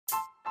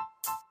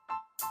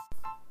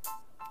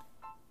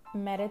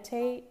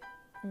Meditate,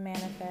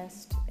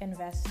 manifest,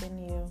 invest in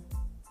you.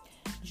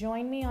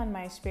 Join me on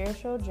my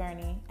spiritual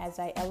journey as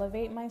I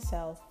elevate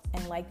myself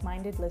and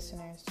like-minded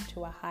listeners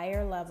to a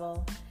higher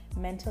level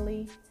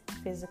mentally,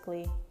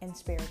 physically, and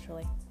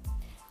spiritually.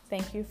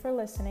 Thank you for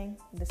listening.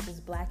 This is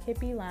Black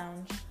Hippie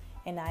Lounge,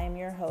 and I am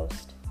your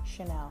host,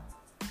 Chanel.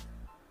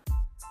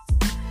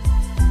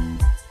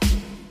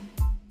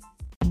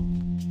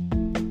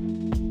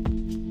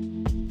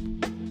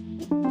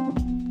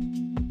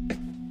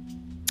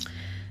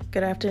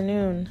 Good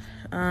afternoon.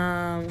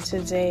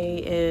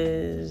 Today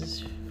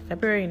is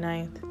February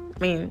 9th.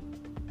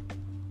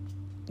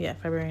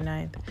 February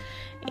 9th.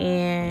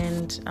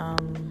 And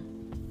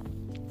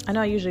I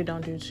know I usually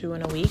don't do 2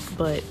 in a week,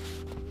 but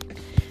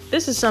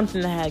this is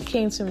something that had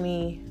came to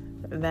me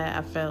that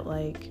I felt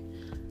like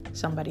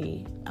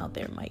somebody out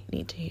there might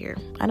need to hear.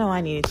 I know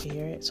I needed to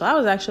hear it. So I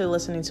was actually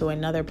listening to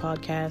another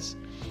podcast,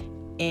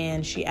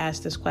 and she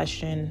asked this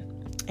question,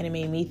 and it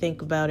made me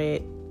think about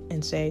it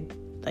and say,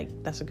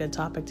 that's a good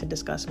topic to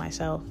discuss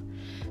myself.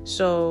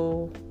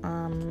 So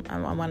I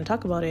want to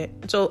talk about it.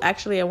 So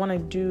actually I want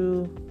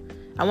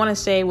to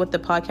say what the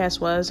podcast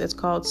was. It's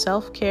called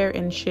Self-Care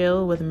and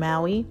Chill with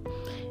Maui.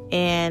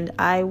 And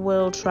I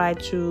will try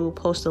to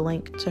post a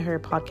link to her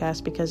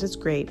podcast because it's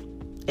great.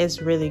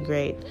 It's really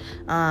great.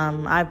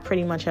 I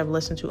pretty much have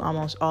listened to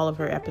almost all of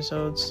her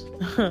episodes.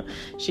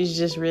 She's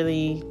just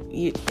really,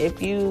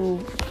 if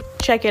you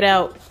check it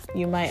out,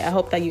 I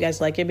hope that you guys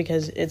like it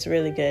because it's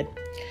really good.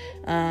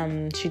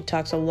 She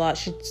talks a lot.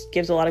 She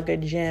gives a lot of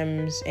good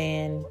gems,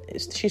 and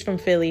she's from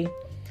Philly.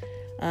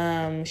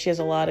 She has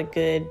a lot of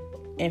good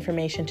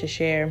information to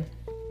share.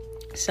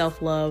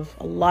 Self-love,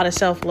 a lot of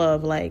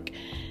self-love, like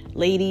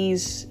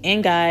ladies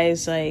and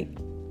guys, like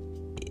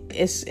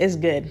it's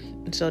good.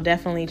 So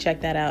definitely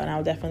check that out, and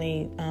I'll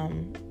definitely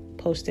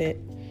post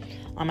it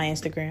on my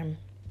Instagram.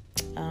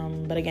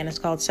 But again, it's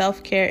called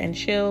Self-Care and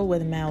Chill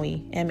with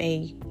Maui,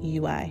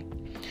 Maui.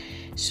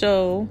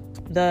 So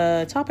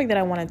the topic that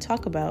I want to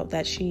talk about,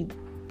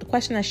 the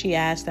question that she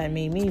asked that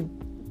made me,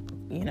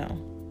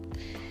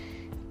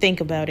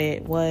 think about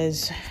it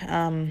was,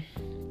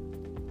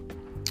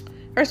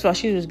 first of all,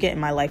 she was getting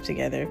my life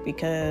together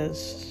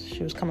because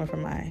she was coming for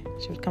me,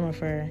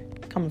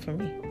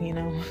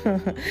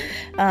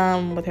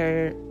 with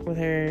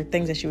her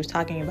things that she was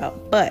talking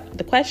about. But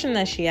the question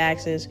that she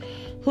asks is,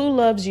 who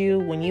loves you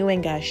when you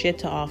ain't got shit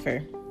to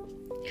offer?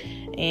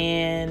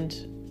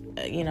 And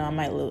I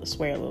might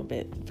swear a little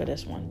bit for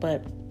this one,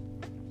 but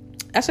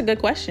that's a good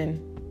question.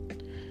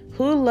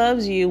 Who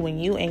loves you when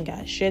you ain't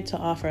got shit to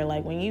offer?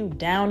 Like when you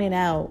down and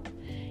out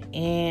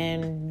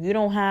and you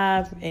don't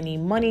have any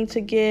money to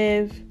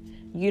give,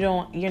 you're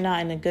not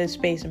in a good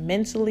space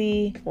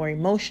mentally or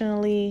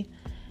emotionally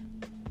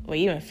or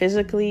even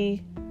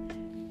physically.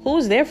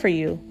 Who's there for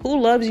you?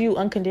 Who loves you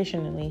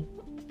unconditionally?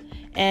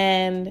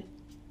 And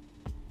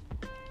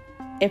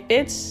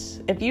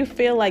if you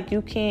feel like you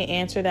can't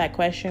answer that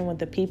question with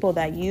the people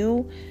that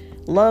you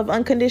love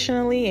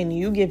unconditionally and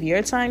you give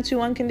your time to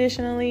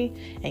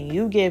unconditionally and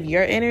you give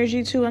your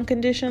energy to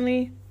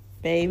unconditionally,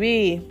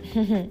 baby,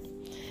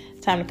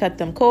 time to cut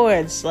them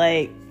cords.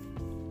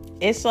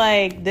 It's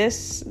like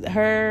this,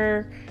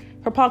 her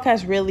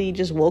podcast really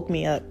just woke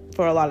me up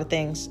for a lot of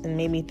things and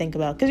made me think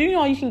about, because you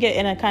can get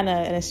in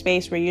a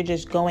space where you're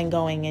just going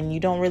and you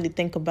don't really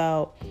think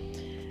about.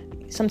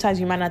 Sometimes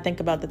you might not think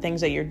about the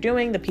things that you're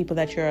doing, the people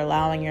that you're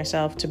allowing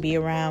yourself to be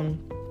around,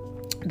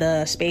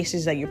 the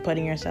spaces that you're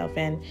putting yourself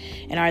in,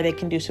 and are they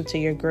conducive to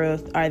your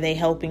growth? Are they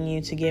helping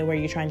you to get where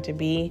you're trying to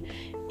be?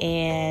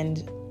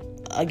 And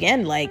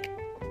again,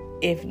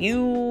 if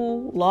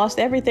you lost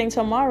everything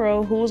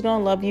tomorrow, who's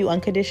going to love you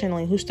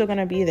unconditionally? Who's still going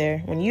to be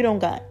there when you don't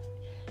got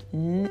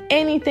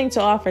anything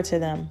to offer to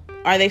them?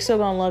 Are they still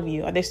going to love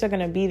you? Are they still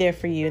going to be there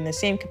for you in the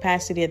same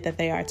capacity that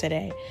they are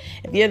today?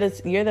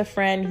 If you're the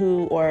friend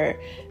who, or,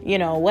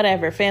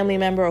 whatever, family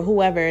member or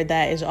whoever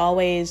that is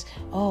always,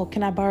 oh,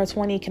 can I borrow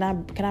 20? Can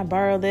I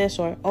borrow this?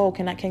 Or, oh,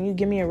 can you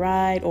give me a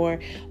ride? Or,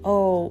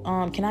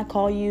 oh, can I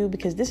call you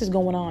because this is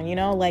going on?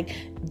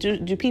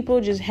 Do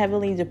people just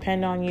heavily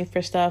depend on you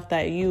for stuff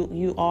that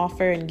you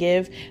offer and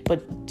give,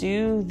 but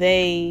do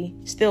they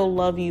still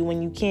love you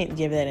when you can't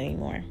give that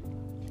anymore?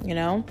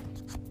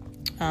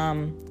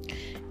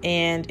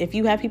 And if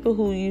you have people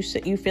who you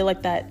feel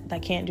like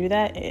that can't do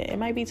that, it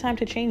might be time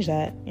to change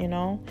that,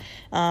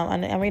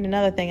 And I read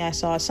another thing I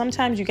saw.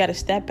 Sometimes you got to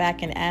step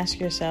back and ask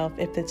yourself,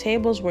 if the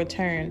tables were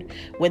turned,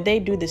 would they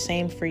do the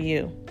same for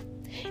you?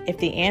 If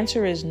the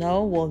answer is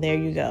no, well, there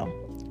you go.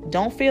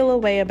 Don't feel a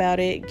way about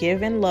it.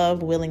 Give and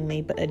love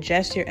willingly, but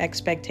adjust your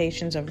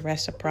expectations of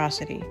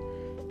reciprocity.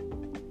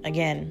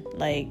 Again,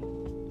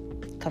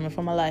 coming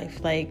from my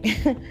life,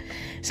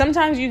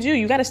 sometimes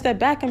you got to step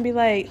back and be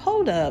like,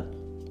 hold up.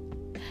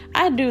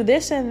 I do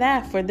this and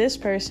that for this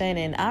person,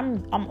 and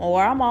I'm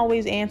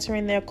always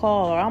answering their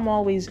call, or I'm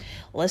always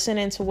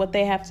listening to what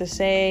they have to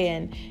say,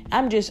 and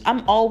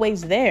I'm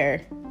always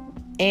there.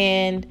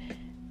 And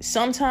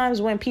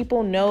sometimes when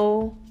people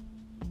know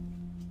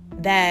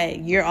that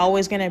you're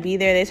always going to be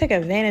there. They take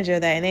advantage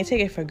of that and they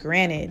take it for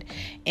granted.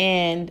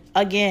 And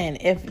again,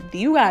 if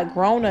you got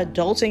grown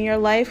adults in your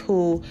life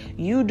who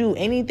you do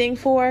anything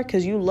for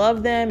because you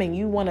love them and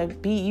you want to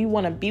be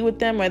with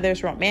them, whether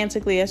it's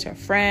romantically as your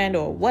friend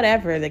or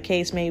whatever the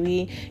case may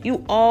be,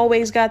 you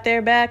always got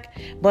their back.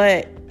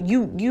 But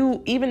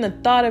you even the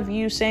thought of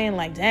you saying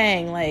like,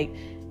 dang, like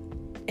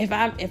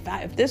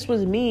if this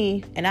was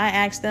me and I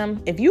asked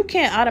them, if you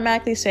can't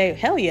automatically say,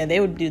 hell yeah,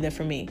 they would do that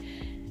for me,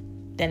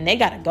 then they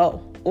gotta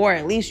go. Or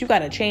at least you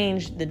gotta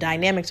change the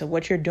dynamics of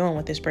what you're doing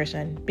with this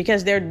person,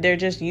 because they're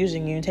just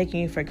using you and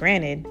taking you for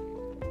granted.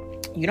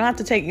 You don't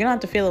have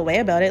to feel a way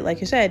about it. Like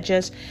you said,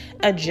 just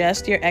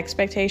adjust your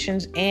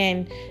expectations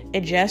and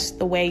adjust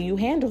the way you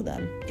handle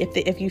them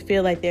if you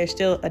feel like there's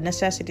still a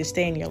necessity to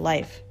stay in your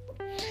life.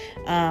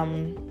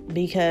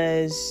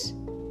 Because,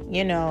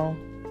 you know,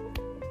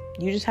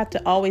 you just have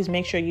to always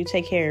make sure you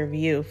take care of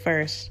you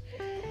first.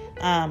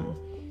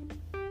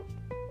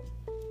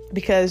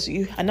 Because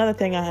another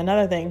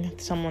thing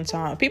someone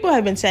saw, people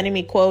have been sending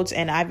me quotes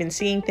and I've been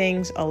seeing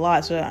things a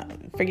lot. So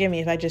forgive me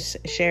if I just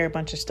share a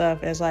bunch of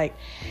stuff. It's like,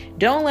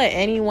 don't let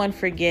anyone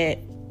forget.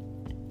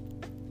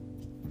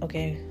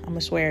 Okay, I'm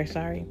gonna swear,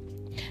 sorry.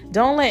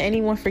 Don't let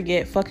anyone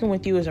forget fucking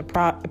with you is a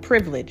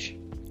privilege.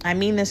 I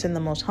mean this in the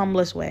most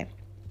humblest way.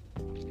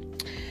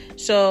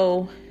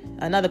 So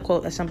another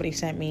quote that somebody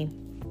sent me,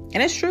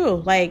 and it's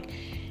true. Like,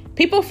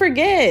 people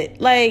forget,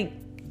 like,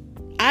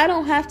 I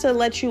don't have to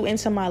let you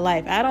into my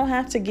life. I don't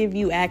have to give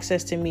you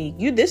access to me.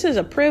 This is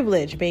a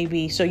privilege,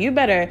 baby. So you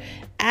better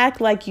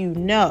act like you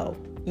know.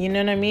 You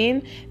know what I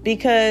mean?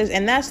 Because,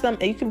 and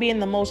you can be in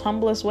the most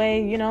humblest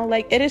way, you know,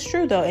 like, it is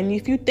true though. And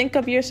if you think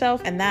of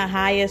yourself in that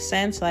highest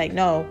sense, like,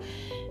 no,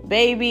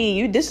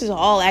 baby, this is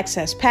all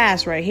access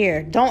pass right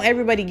here. Don't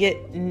everybody get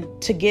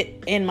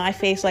in my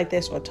face like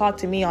this, or talk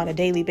to me on a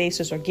daily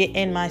basis, or get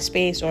in my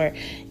space, or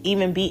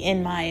even be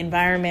in my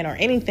environment, or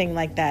anything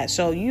like that.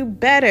 So you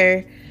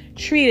better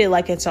treat it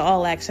like it's an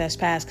all access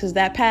pass, because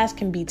that pass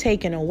can be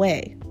taken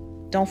away.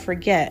 Don't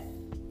forget.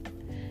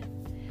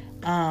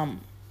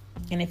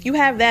 And if you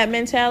have that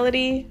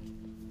mentality,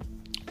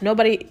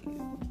 nobody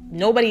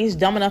is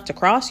dumb enough to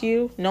cross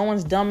you. No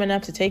one's dumb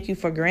enough to take you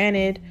for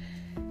granted.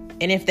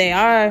 And if they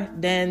are,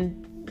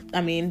 then,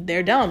 I mean,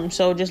 they're dumb.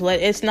 So just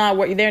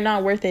they're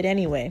not worth it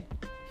anyway.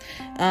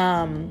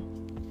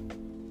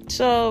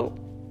 So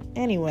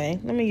anyway,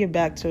 let me get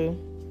back to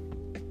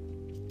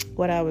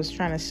what I was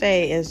trying to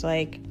say is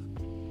like,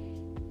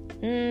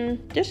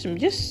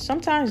 just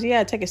sometimes you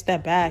gotta take a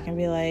step back and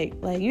be like,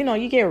 you know,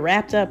 you get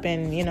wrapped up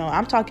in, you know,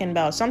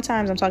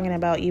 sometimes I'm talking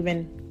about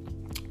even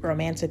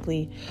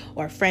romantically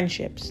or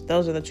friendships.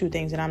 Those are the two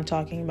things that I'm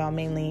talking about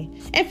mainly,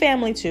 and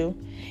family too,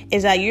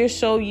 is that you're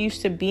so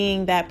used to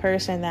being that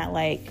person that,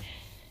 like,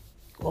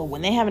 well,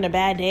 when they having a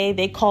bad day,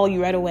 they call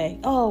you right away.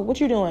 Oh, what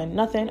you doing?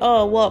 Nothing.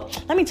 Oh, well,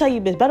 let me tell you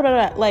this. Blah,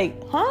 blah, blah. Like,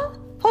 huh?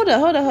 Hold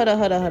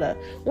up.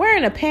 We're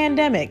in a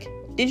pandemic.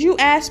 Did you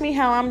ask me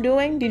how I'm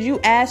doing? Did you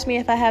ask me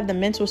if I have the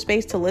mental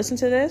space to listen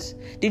to this?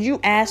 Did you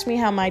ask me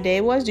how my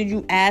day was? Did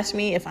you ask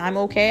me if I'm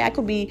okay? I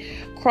could be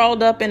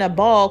crawled up in a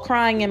ball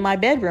crying in my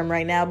bedroom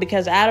right now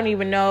because I don't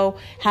even know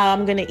how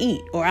I'm going to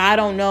eat, or I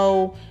don't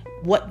know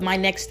what my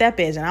next step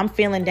is and I'm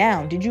feeling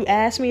down. Did you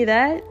ask me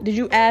that? Did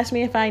you ask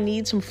me if I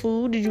need some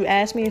food? Did you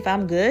ask me if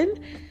I'm good?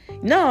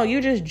 No,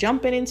 you just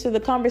jumping into the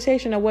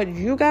conversation of what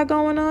you got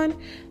going on.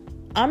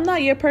 I'm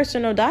not your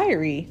personal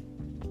diary,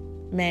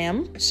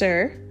 ma'am,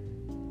 sir.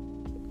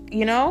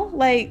 You know,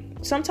 like,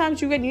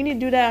 sometimes you need to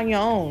do that on your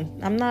own.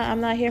 I'm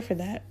not here for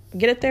that.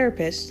 Get a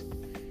therapist.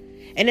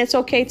 And it's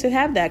okay to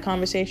have that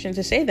conversation,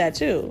 to say that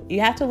too.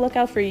 You have to look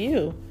out for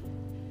you.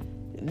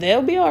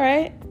 They'll be all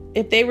right.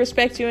 If they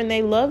respect you and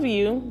they love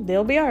you,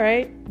 they'll be all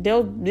right.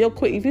 They'll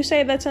quit. If you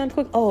say that to them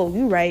quick, oh,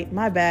 you right,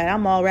 my bad,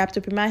 I'm all wrapped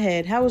up in my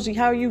head. How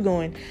are you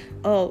going?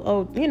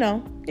 Oh, you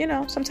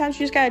know, sometimes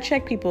you just gotta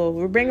check people.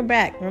 We'll bring them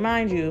back,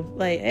 remind you,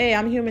 like, hey,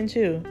 I'm human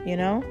too, you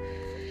know?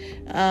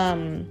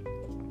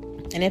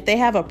 And if they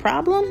have a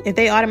problem, if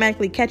they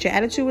automatically catch an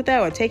attitude with that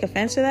or take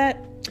offense to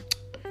that,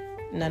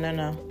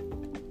 no.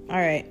 All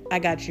right, I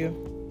got you.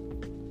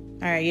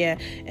 All right, yeah.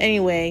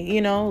 Anyway,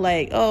 you know,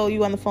 like, oh,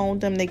 you on the phone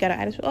with them, they got an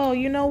attitude. Oh,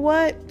 you know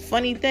what?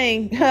 Funny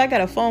thing, I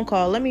got a phone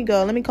call. Let me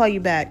go. Let me call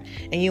you back.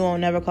 And you won't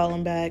never call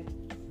them back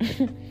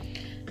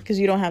because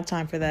you don't have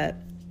time for that.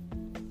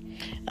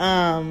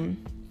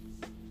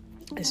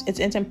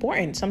 It's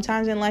important.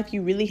 Sometimes in life,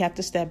 you really have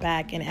to step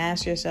back and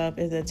ask yourself,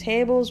 if the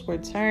tables were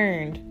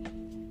turned,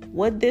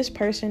 would this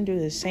person do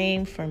the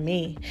same for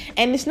me?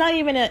 And it's not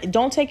even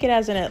don't take it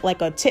as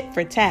a tit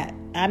for tat.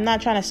 I'm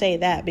not trying to say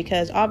that,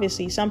 because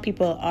obviously some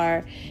people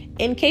are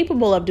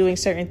incapable of doing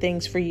certain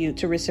things for you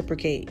to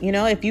reciprocate. You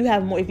know, if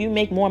you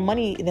make more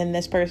money than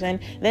this person,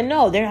 then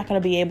no, they're not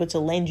going to be able to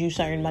lend you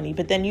certain money.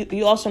 But then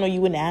you also know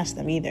you wouldn't ask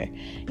them either.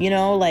 You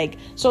know, like,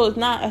 so it's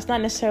not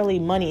necessarily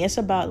money. It's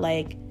about,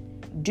 like,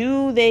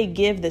 do they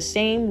give the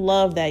same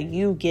love that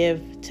you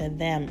give to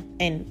them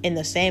in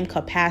the same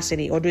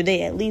capacity? Or do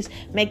they at least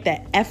make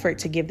that effort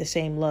to give the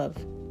same love?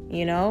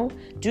 You know,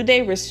 do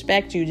they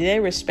respect you? Do they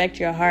respect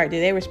your heart? Do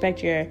they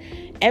respect your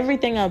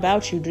everything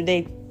about you? Do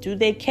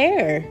they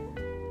care?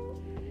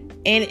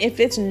 And if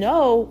it's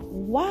no,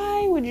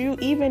 why would you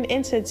even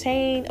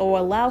entertain or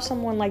allow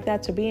someone like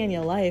that to be in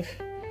your life?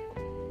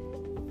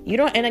 You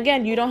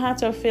don't have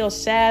to feel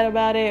sad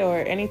about it or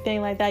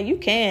anything like that. You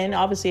can,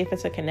 obviously, if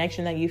it's a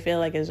connection that you feel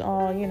like is,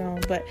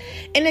 but,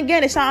 and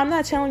again, I'm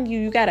not telling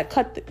you got to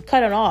cut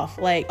it off.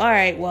 Like, all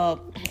right,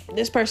 well,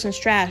 this person's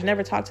trash,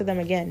 never talk to them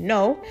again.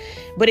 No,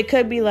 but it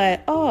could be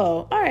like,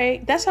 oh, all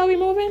right, that's how we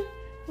moving.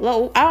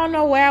 Well, I don't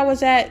know where I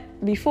was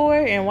at before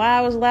and why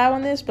I was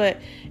allowing this,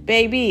 but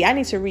baby, I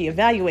need to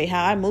reevaluate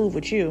how I move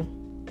with you.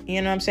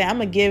 You know what I'm saying? I'm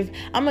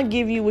gonna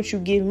give you what you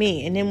give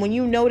me. And then when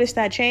you notice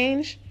that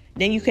change,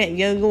 then you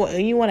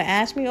want to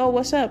ask me, oh,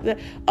 what's up?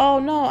 Oh,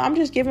 no, I'm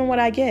just giving what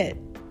I get.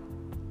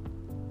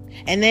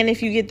 And then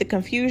if you get the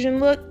confusion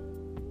look,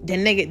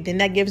 then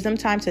that gives them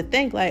time to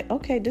think like,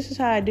 okay, this is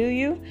how I do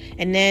you.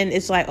 And then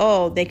it's like,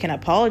 oh, they can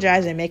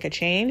apologize and make a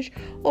change,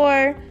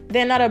 or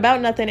they're not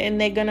about nothing and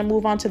they're going to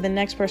move on to the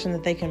next person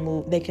that they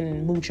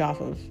can mooch off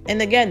of.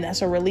 And again,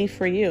 that's a relief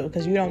for you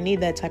because you don't need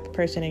that type of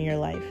person in your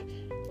life.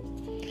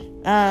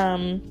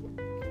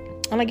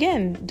 And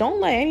again, don't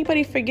let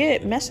anybody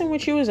forget, messing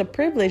with you is a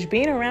privilege.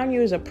 Being around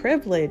you is a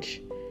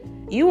privilege.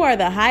 You are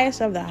the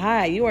highest of the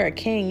high. You are a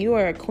king. You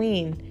are a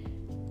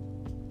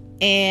queen.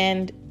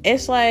 And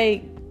it's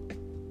like,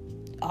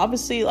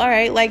 obviously, all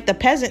right, like the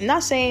peasant,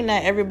 not saying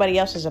that everybody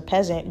else is a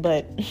peasant,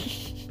 but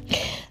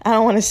I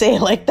don't want to say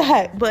it like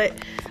that, but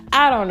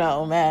I don't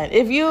know, man.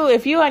 If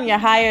you on your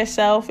higher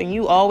self and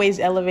you always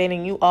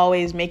elevating, you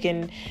always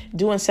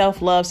doing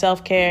self-love,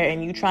 self-care,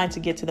 and you trying to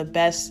get to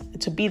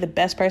be the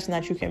best person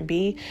that you can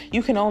be,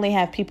 you can only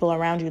have people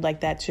around you like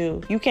that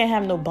too. You can't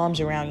have no bums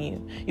around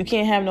you. You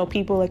can't have no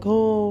people like,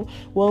 oh,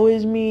 woe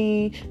is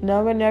me.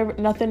 Never,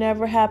 nothing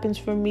ever happens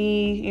for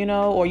me,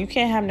 or you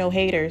can't have no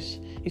haters.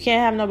 You can't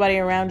have nobody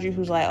around you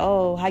who's like,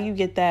 oh, how you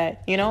get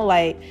that?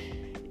 Like,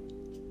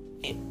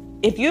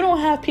 if you don't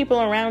have people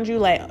around you,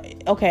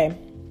 like, okay,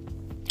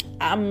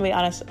 I'm gonna be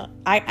honest,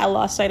 I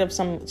lost sight of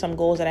some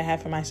goals that I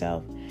had for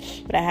myself.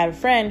 But I had a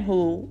friend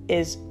who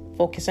is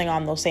focusing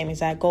on those same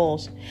exact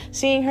goals.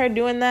 Seeing her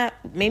doing that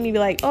made me be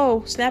like,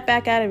 oh, snap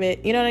back out of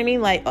it. You know what I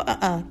mean? Like,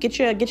 get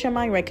your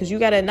mind right, because you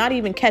gotta not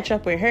even catch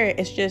up with her.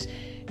 It's just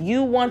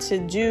you want to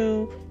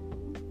do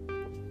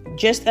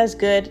just as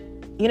good.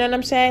 You know what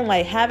I'm saying?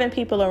 Like having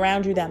people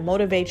around you that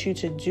motivate you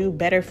to do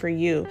better for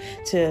you,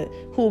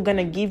 who are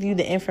gonna give you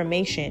the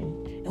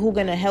information, who are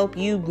gonna help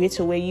you get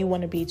to where you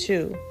want to be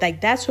too. Like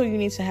that's who you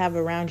need to have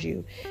around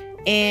you.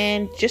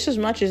 And just as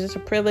much as it's a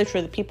privilege for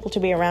the people to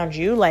be around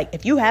you, like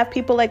if you have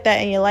people like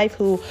that in your life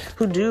who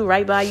do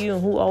right by you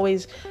and who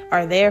always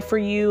are there for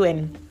you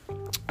and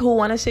who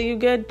want to see you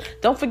good,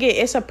 don't forget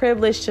it's a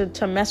privilege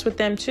to mess with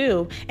them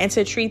too, and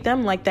to treat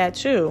them like that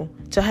too,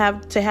 to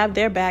have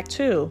their back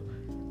too,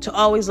 to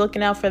always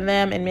looking out for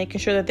them and making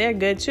sure that they're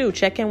good too.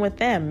 Check in with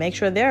them, make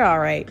sure they're all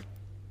right.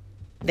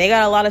 They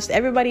got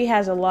everybody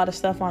has a lot of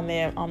stuff on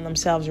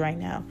themselves right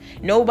now.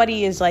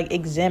 Nobody is like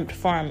exempt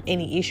from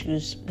any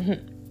issues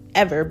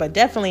ever, but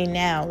definitely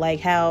now, like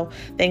how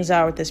things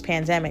are with this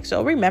pandemic.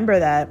 So remember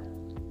that,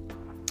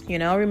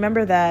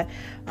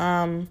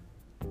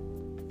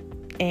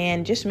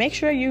 and just make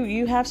sure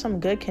you have some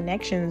good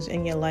connections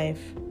in your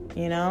life,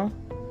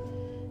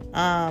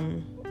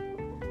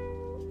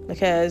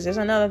 because there's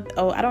another,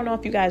 I don't know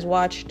if you guys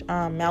watched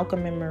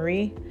Malcolm and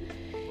Marie.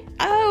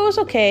 It was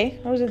okay.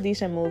 It was a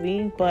decent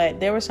movie, but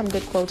there were some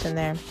good quotes in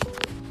there.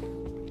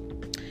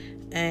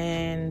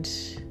 And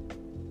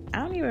I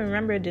don't even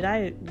remember, did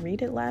I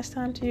read it last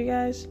time to you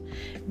guys?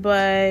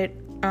 But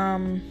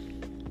kind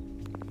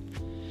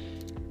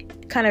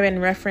of in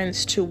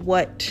reference to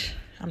what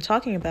I'm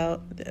talking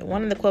about,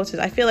 one of the quotes is,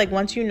 I feel like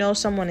once you know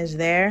someone is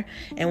there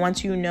and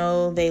once you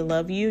know they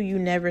love you, you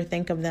never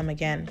think of them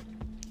again.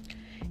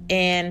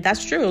 And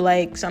that's true.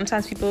 Like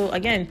sometimes people,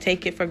 again,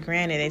 take it for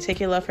granted. They take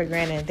your love for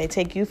granted. They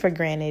take you for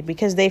granted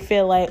because they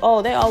feel like,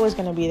 oh, they're always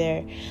going to be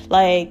there.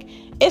 Like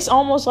it's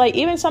almost like,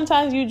 even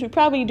sometimes you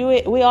probably do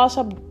it. We all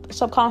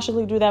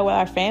subconsciously do that with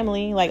our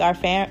family, like our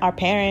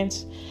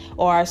parents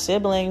or our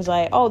siblings.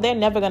 Like, oh, they're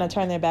never going to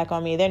turn their back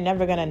on me. They're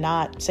never going to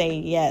not say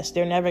yes.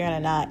 They're never going to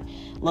not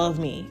love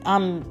me.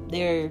 I'm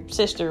their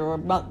sister or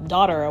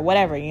daughter or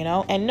whatever,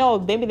 and no,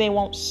 maybe they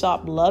won't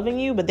stop loving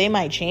you, but they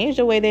might change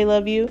the way they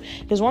love you,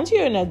 because once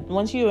you're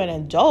an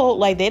adult,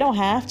 like they don't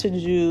have to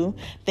do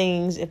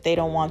things if they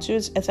don't want to.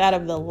 It's out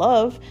of the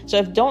love.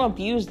 So don't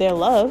abuse their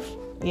love,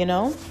 and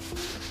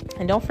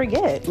don't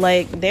forget,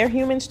 like they're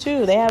humans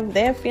too. They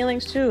have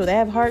feelings too. They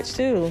have hearts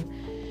too.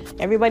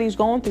 Everybody's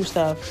going through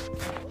stuff.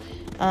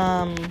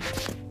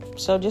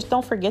 So just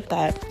don't forget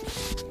that.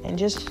 And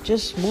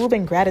just move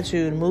in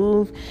gratitude.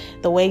 Move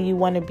the way you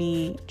want to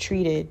be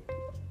treated,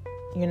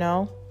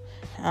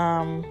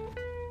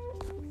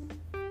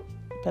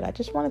 But I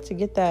just wanted to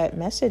get that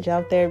message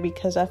out there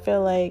because I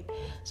feel like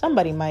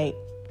somebody might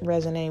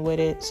resonate with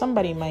it.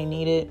 Somebody might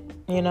need it,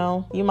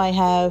 You might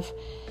have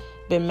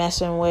been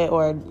messing with,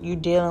 or you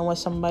dealing with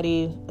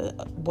somebody,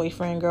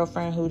 boyfriend,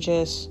 girlfriend, who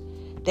just,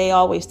 they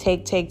always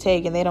take,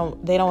 and they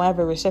don't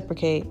ever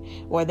reciprocate,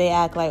 or they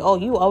act like, oh,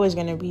 you always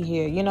gonna be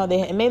here. You know,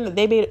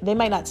 they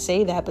might not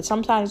say that, but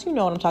sometimes, you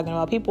know what I'm talking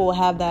about. People will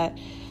have that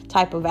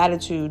type of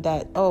attitude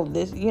that, oh,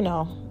 this, you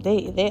know,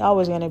 they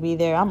always gonna be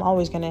there. I'm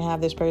always gonna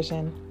have this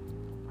person.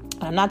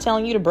 I'm not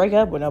telling you to break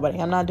up with nobody.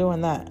 I'm not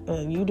doing that.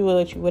 You do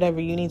whatever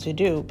you need to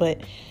do,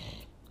 but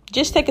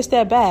just take a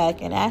step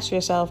back and ask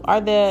yourself, are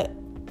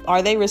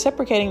they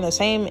reciprocating the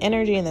same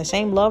energy and the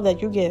same love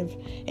that you give?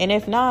 And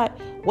if not,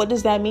 what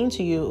does that mean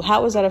to you?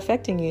 How is that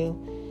affecting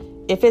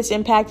you? If it's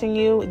impacting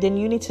you, then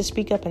you need to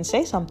speak up and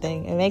say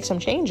something and make some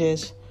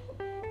changes.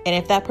 And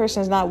if that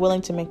person is not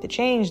willing to make the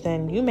change,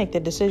 then you make the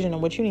decision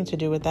on what you need to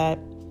do with that.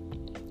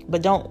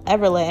 But don't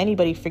ever let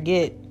anybody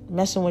forget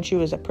messing with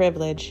you is a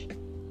privilege.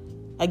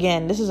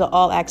 Again, this is an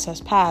all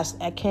access pass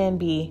that can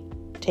be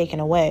taken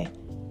away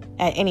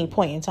at any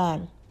point in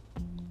time.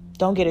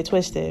 Don't get it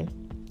twisted.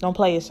 Don't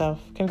play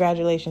yourself.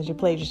 Congratulations, you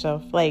played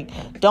yourself.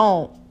 Like,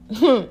 don't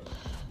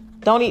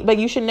eat. But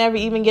you should never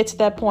even get to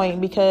that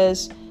point,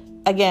 because,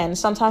 again,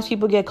 sometimes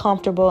people get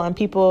comfortable and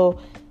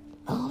people,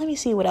 oh, let me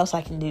see what else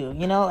I can do.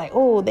 You know, like,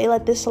 oh, they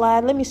let this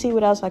slide. Let me see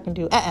what else I can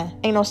do.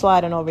 Ain't no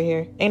sliding over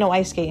here. Ain't no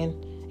ice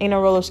skating. Ain't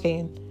no roller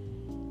skating.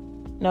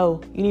 No,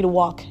 you need to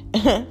walk.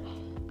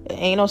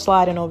 Ain't no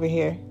sliding over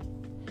here.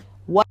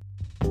 What?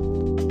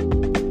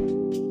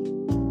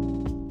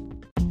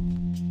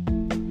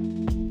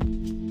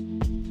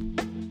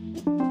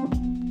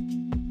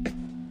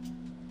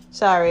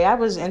 Sorry, I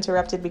was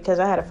interrupted because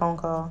I had a phone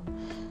call.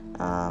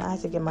 I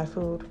had to get my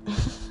food.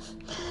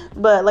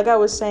 But like I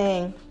was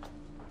saying,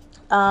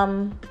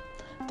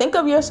 think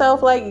of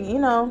yourself like, you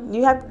know,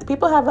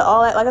 people have the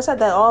all, like I said,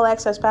 that all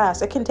access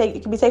pass. It can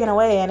be taken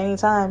away at any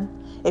time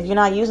if you're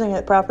not using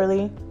it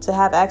properly to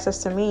have access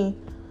to me.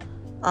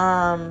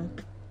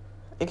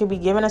 It could be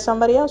given to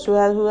somebody else who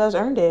has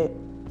earned it,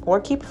 or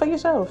keep it for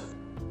yourself.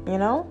 You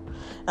know,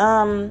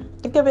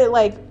 think of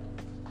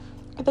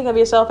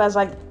yourself as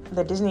like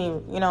the Disney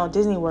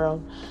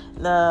World,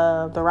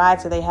 the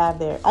rides that they have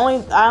there.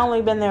 I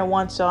only been there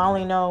once, so I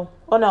only know.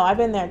 Oh no, I've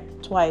been there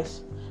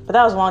twice, but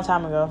that was a long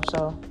time ago,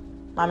 so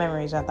my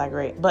memory is not that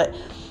great. But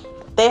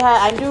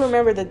I do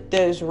remember that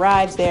there's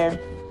rides there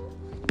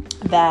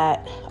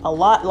that a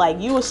lot, like,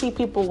 you will see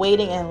people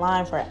waiting in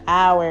line for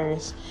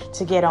hours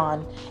to get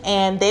on,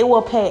 and they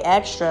will pay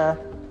extra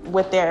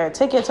with their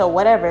tickets or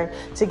whatever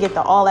to get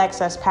the all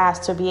access pass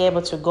to be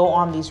able to go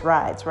on these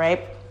rides,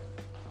 right?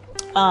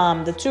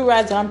 The two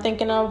rides that I'm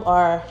thinking of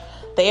are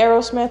the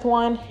Aerosmith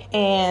one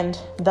and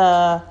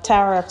the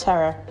Tower of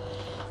Terror,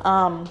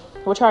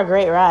 which are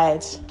great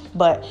rides.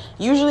 But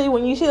usually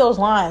when you see those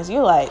lines,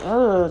 you're like,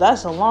 oh,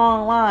 that's a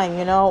long line,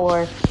 you know,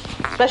 or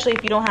especially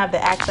if you don't have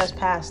the access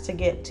pass to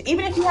get to.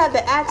 Even if you have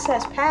the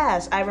access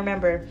pass, I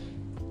remember,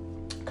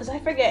 because I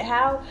forget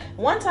how,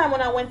 one time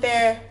when I went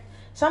there,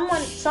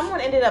 someone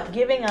ended up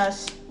giving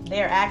us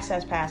their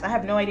access pass. I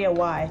have no idea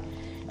why.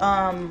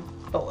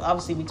 But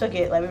obviously we took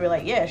it, like we were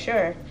like, yeah,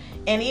 sure.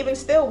 And even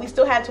still, we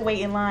still had to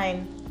wait in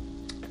line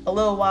a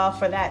little while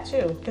for that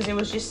too, because it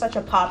was just such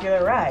a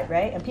popular ride,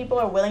 right? And people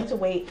are willing to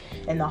wait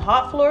in the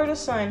hot Florida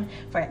sun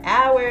for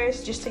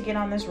hours just to get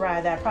on this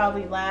ride that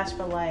probably lasts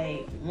for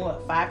like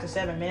 5 to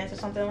 7 minutes or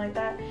something like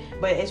that.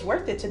 But it's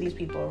worth it to these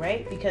people,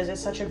 right? Because it's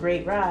such a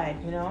great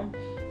ride, you know?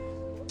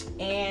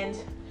 And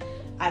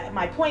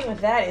my point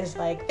with that is,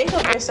 like, think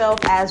of yourself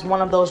as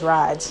one of those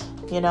rides,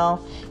 you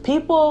know?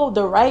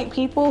 The right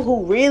people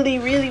who really,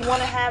 really want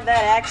to have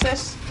that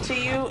access to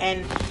you,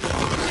 and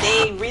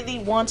they really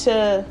want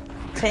to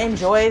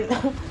enjoy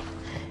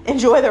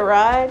the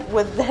ride,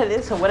 with that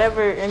is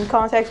whatever in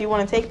context you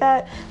want to take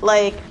that,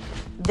 like,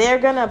 they're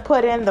gonna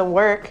put in the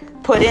work,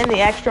 put in the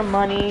extra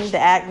money,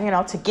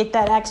 to get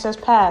that access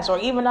pass, or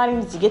even not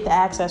even to get the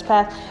access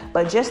pass,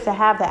 but just to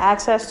have the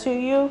access to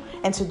you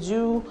and to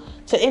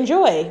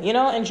enjoy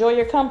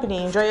your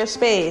company, enjoy your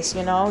space,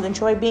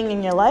 enjoy being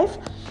in your life.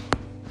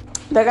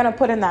 They're gonna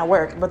put in that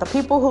work. But the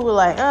people who are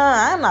like,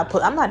 I'm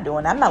not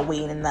doing that, I'm not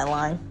waiting in that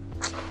line,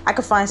 I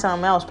could find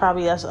something else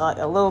probably that's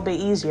a little bit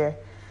easier.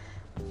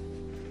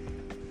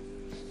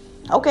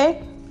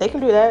 Okay, they can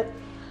do that.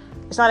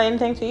 It's not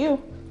anything to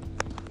you.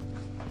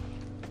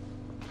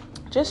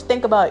 Just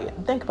think about it.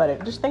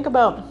 Just think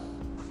about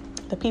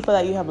the people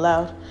that you have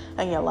allowed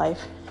in your life,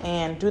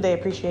 and do they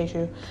appreciate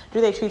you? Do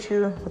they treat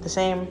you with the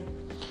same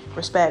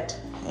respect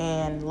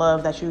and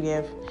love that you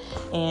give?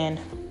 And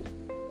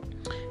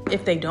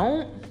if they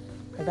don't,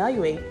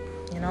 evaluate,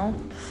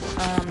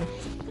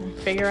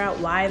 figure out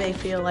why they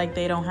feel like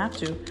they don't have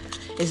to.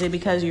 Is it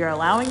because you're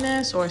allowing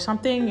this or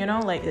something,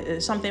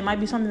 it might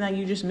be something that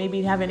you just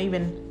maybe haven't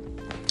even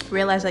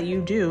realized that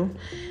you do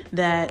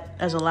that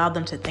has allowed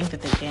them to think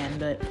that they can.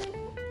 But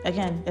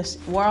again,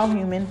 we're all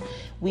human.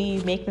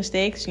 We make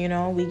mistakes, we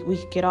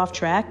get off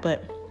track,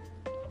 but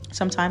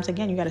sometimes,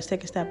 again, you got to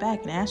take a step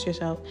back and ask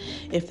yourself,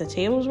 if the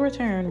tables were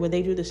turned, would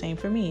they do the same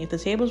for me? If the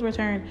tables were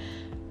turned,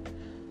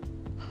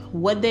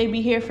 would they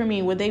be here for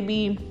me? Would they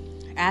be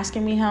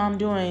asking me how I'm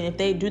doing.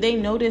 Do they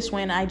notice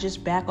when I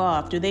just back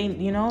off? Do they,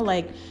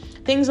 like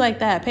things like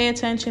that. Pay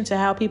attention to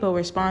how people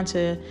respond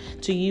to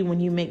you when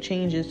you make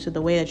changes to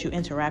the way that you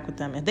interact with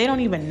them. If they don't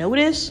even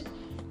notice,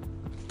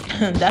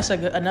 that's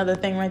another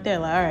thing right there.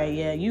 Like, all right,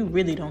 yeah, you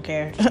really don't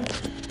care.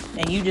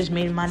 And you just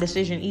made my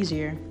decision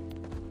easier,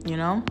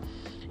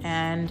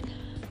 And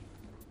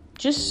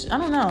just, I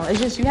don't know. It's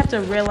just, you have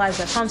to realize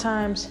that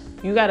sometimes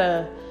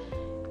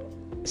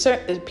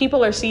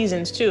people are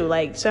seasons too.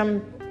 Like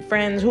some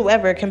friends,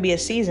 whoever, can be a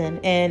season.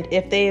 And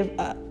if they've,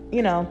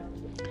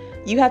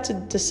 you have to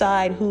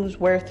decide who's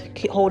worth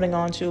holding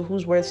on to,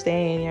 who's worth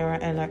staying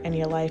in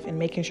your life, and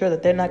making sure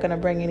that they're not going to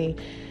bring any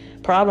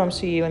problems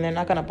to you, and they're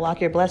not going to block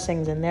your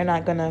blessings, and they're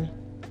not going to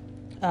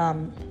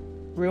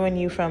ruin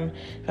you from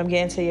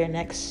getting to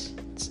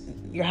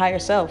your higher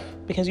self,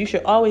 because you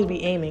should always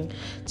be aiming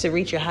to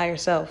reach your higher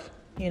self,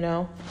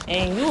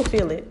 and you will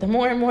feel it. The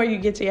more and more you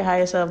get to your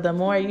higher self, the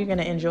more you're going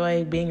to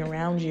enjoy being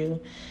around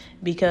you,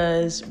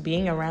 because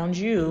being around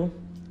you,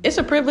 it's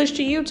a privilege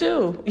to you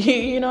too.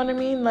 You know what I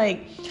mean?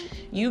 Like,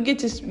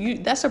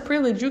 that's a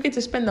privilege. You get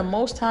to spend the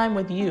most time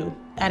with you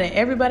out of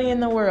everybody in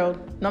the world,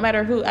 no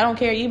matter who. I don't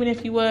care. Even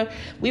if we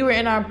were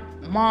in our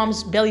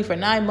mom's belly for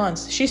 9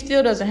 months, she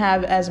still doesn't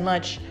have as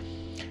much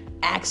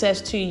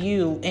access to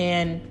you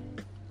and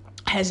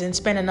hasn't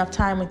spent enough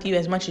time with you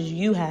as much as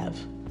you have.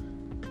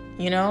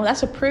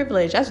 That's a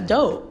privilege. That's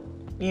dope.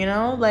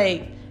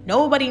 Like,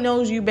 nobody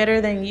knows you better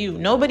than you.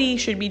 Nobody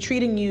should be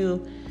treating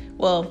you,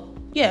 well,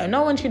 yeah,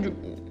 no one should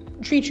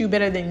treat you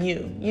better than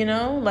you,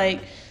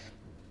 like,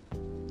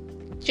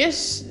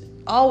 just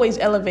always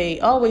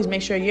elevate, always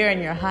make sure you're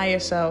in your higher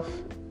self.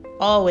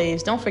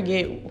 Always don't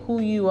forget who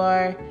you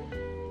are,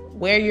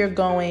 where you're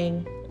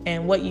going,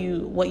 and what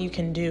you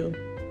can do.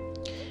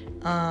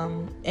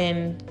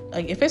 And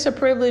like, if it's a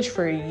privilege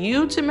for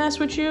you to mess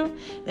with you,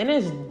 then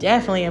it's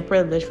definitely a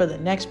privilege for the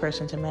next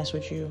person to mess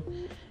with you,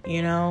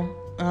 and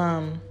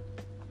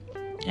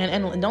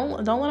don't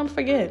let them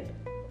forget.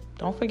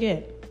 Don't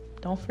forget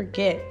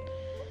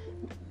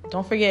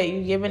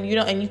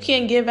and you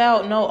can't give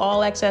out no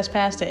all access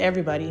pass to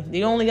everybody.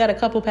 You only got a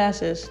couple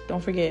passes.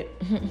 Don't forget.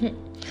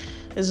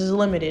 This is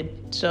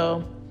limited.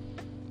 So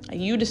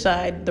you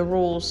decide the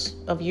rules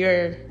of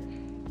your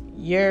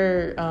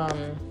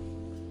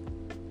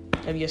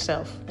of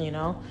yourself,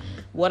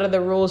 What are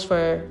the rules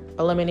for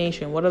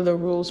elimination? What are the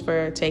rules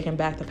for taking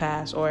back the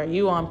pass? Or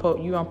you on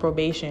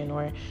probation,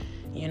 or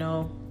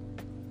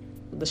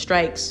the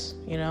strikes,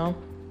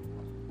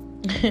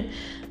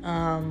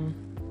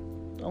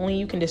 only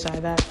you can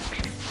decide that,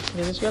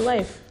 because it's your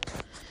life,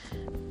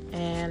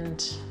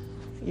 and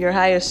your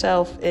higher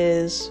self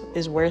is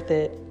worth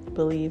it,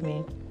 believe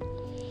me.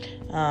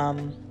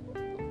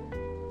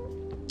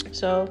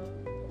 So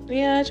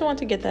yeah, I just want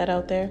to get that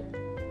out there.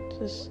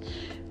 Just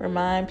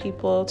remind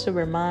people to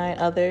remind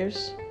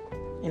others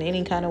in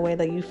any kind of way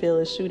that you feel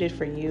is suited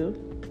for you,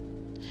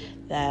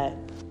 that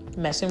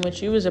messing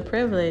with you is a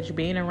privilege,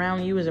 being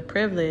around you is a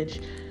privilege.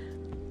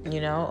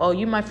 Oh,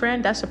 you my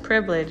friend, that's a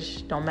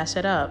privilege. Don't mess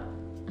it up.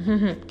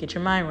 Get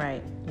your mind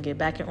right. Get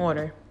back in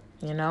order.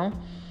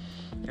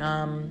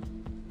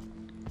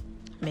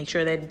 Make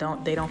sure they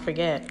don't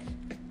forget.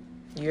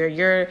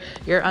 You're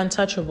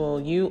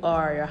untouchable. You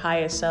are your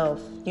highest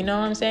self. You know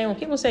what I'm saying? When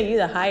people say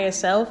you're the highest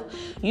self,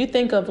 you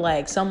think of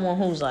like someone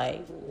who's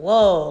like,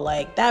 whoa,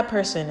 like that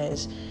person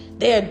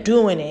they're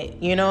doing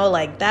it.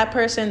 Like that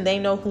person, they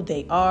know who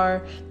they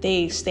are.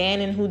 They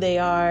stand in who they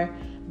are.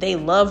 They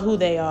love who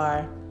they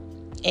are.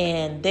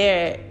 And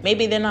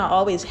maybe they're not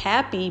always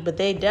happy, but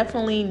they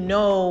definitely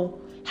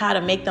know how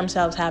to make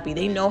themselves happy.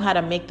 They know how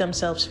to make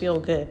themselves feel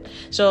good.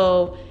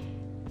 So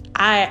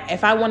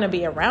if I want to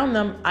be around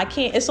them, I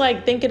can't. It's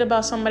like thinking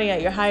about somebody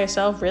at your higher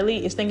self,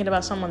 really, is thinking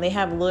about someone, they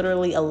have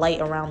literally a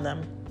light around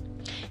them.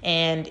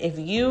 And if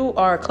you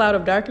are a cloud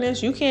of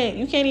darkness, you can't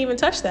even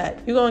touch that.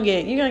 You're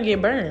gonna get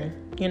burned,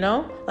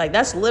 Like,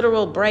 that's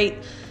literal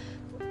bright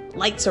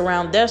lights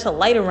around. There's a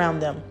light around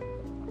them.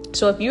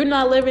 So if you're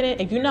not living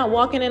it, if you're not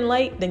walking in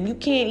light, then you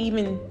can't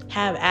even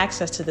have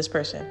access to this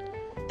person.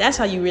 That's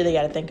how you really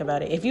got to think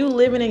about it. If you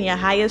living in your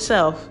higher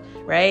self,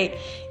 right,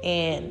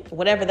 and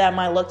whatever that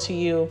might look to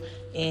you,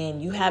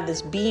 and you have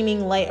this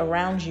beaming light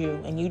around you,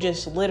 and you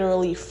just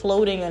literally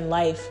floating in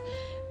life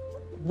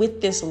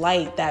with this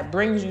light that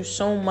brings you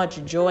so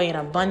much joy and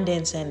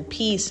abundance and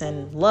peace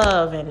and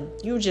love, and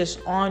you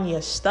just on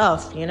your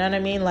stuff, you know what I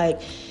mean?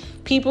 Like,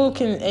 people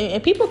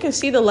can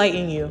see the light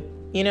in you.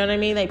 You know what I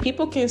mean? Like,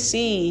 people can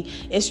see,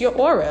 it's your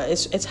aura.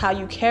 It's how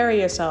you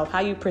carry yourself, how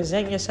you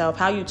present yourself,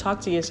 how you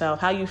talk to yourself,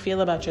 how you feel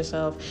about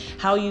yourself,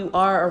 how you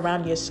are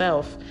around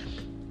yourself.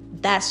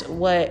 That's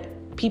what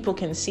people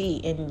can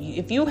see. And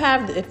if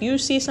you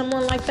see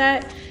someone like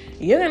that,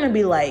 you're going to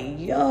be like,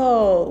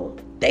 yo,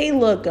 they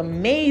look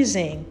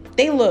amazing.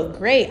 They look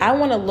great. I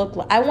want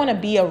to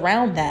be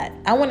around that.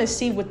 I want to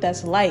see what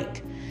that's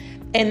like.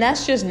 And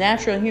that's just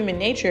natural human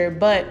nature.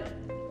 But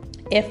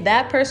if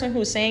that person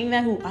who's saying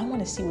that, who I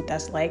want to see what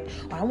that's like,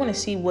 or I want to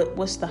see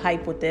what's the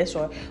hype with this,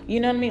 or you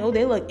know what I mean? Oh,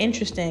 they look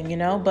interesting,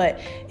 but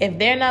if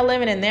they're not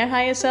living in their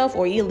higher self,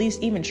 or at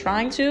least even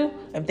trying to,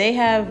 if they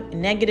have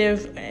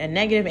negative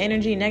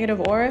energy,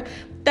 negative aura,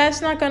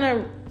 that's not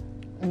gonna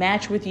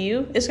match with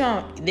you.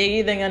 They're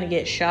either gonna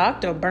get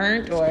shocked or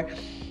burnt or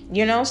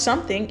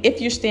something.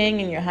 If you're staying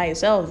in your higher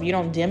self, you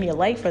don't dim your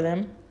light for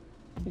them.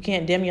 You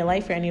can't dim your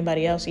light for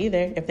anybody else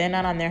either. If they're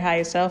not on their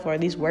higher self, or at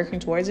least working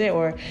towards it,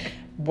 or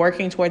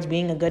working towards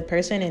being a good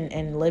person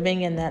and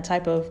living in that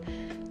type of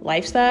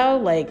lifestyle,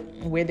 like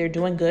where they're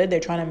doing good, they're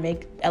trying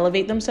to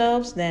elevate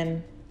themselves,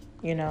 then,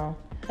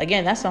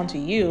 again, that's down to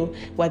you,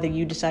 whether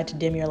you decide to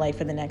dim your light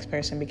for the next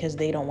person because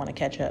they don't want to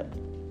catch up.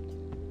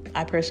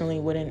 I personally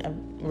wouldn't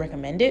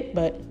recommend it,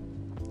 but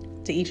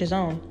to each his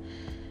own.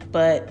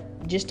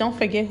 But just don't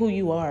forget who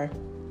you are.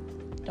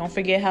 Don't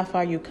forget how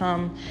far you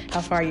come,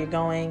 how far you're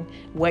going,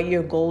 what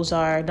your goals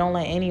are. Don't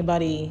let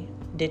anybody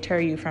deter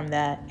you from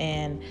that.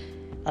 And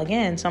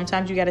again,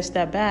 sometimes you got to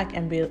step back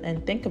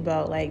and think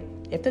about, like,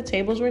 if the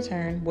tables were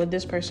turned, would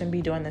this person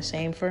be doing the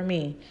same for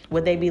me?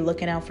 Would they be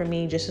looking out for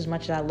me just as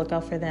much as I look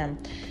out for them?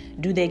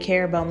 Do they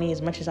care about me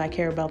as much as I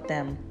care about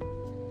them?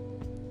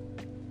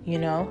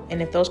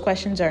 And if those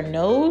questions are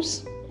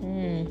no's,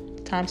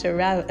 time to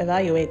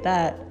evaluate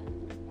that.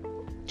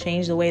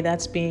 Change the way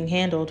that's being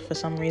handled for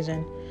some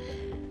reason.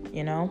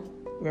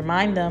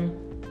 Remind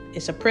them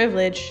it's a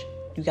privilege.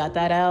 You got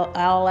that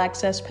all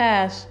access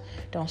pass.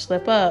 Don't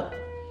slip up,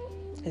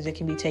 because it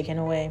can be taken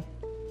away.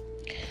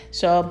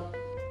 So,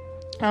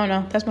 I don't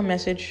know. That's my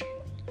message.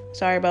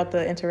 Sorry about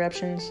the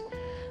interruptions.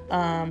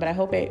 But I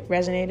hope it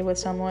resonated with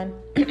someone.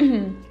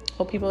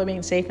 Hope people are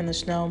being safe in the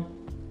snow.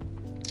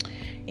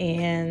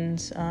 And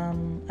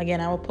again,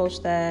 I will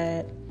post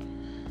that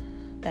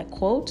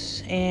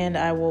quote, and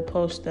I will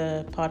post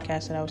the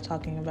podcast that I was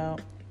talking about,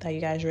 that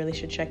you guys really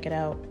should check it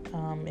out.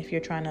 If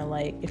you're trying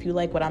to if you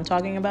like what I'm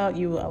talking about,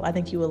 I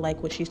think you will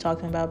like what she's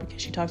talking about, because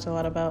she talks a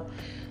lot about,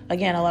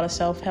 again, a lot of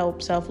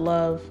self-help,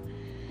 self-love,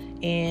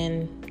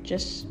 and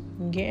just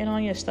getting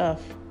on your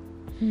stuff.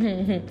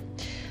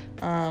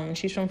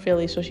 She's from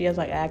Philly, so she has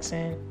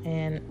accent,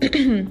 and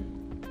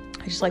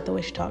I just like the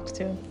way she talks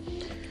too.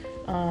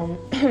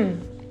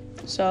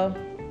 So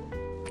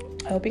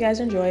I hope you guys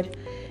enjoyed,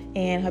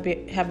 and hope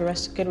you have a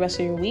good rest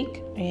of your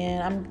week.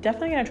 And I'm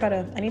definitely going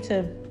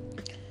to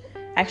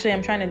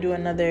I'm trying to do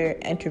another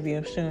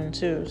interview soon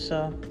too.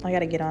 So I got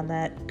to get on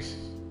that,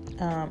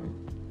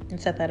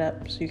 and set that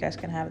up so you guys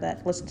can have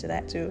that, listen to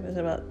that too.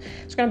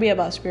 It's going to be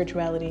about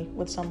spirituality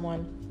with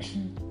someone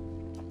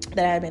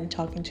that I've been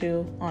talking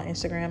to on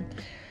Instagram.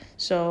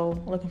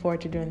 So looking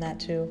forward to doing that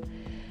too.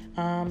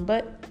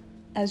 But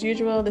as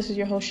usual, this is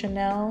your host,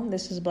 Chanel.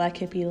 This is Black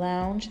Hippie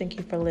Lounge. Thank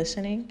you for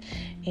listening,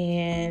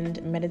 and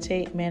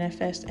meditate,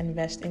 manifest,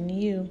 invest in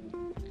you.